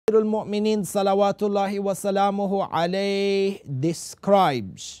al-Mu'minin salawatullahi wa salamuhu alayh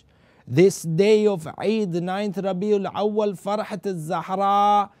describes this day of Eid, 9th Rabiul Awwal, Farhat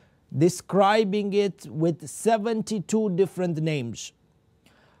AlZahra, describing it with 72 different names.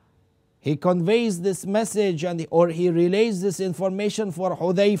 He conveys this message or he relays this information for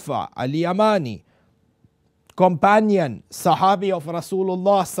Hudhayfa al-Yamani, companion, Sahabi of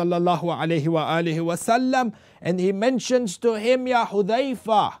Rasulullah sallallahu alayhi wa alihi wasallam, and he mentions to him, Ya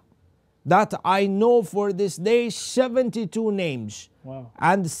Hudhayfa, that I know for this day 72 names. Wow.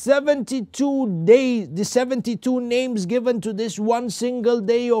 And 72 days, the 72 names given to this one single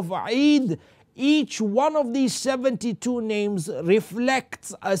day of Eid, each one of these 72 names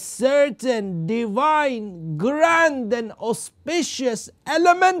reflects a certain divine, grand and auspicious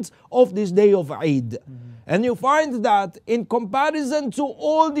element of this day of Eid. And you find that in comparison to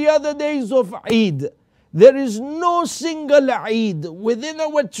all the other days of Eid, there is no single Eid within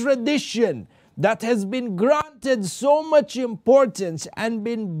our tradition that has been granted so much importance and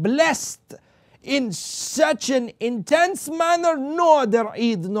been blessed in such an intense manner. No other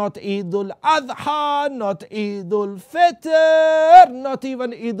Eid, not Eid al-Adha, not Eid al-Fitr, not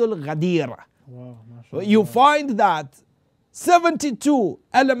even Eid al-Ghadir. Wow, You find that 72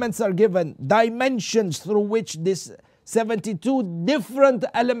 elements are given, dimensions through which this 72 different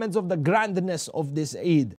elements of the grandness of this Eid.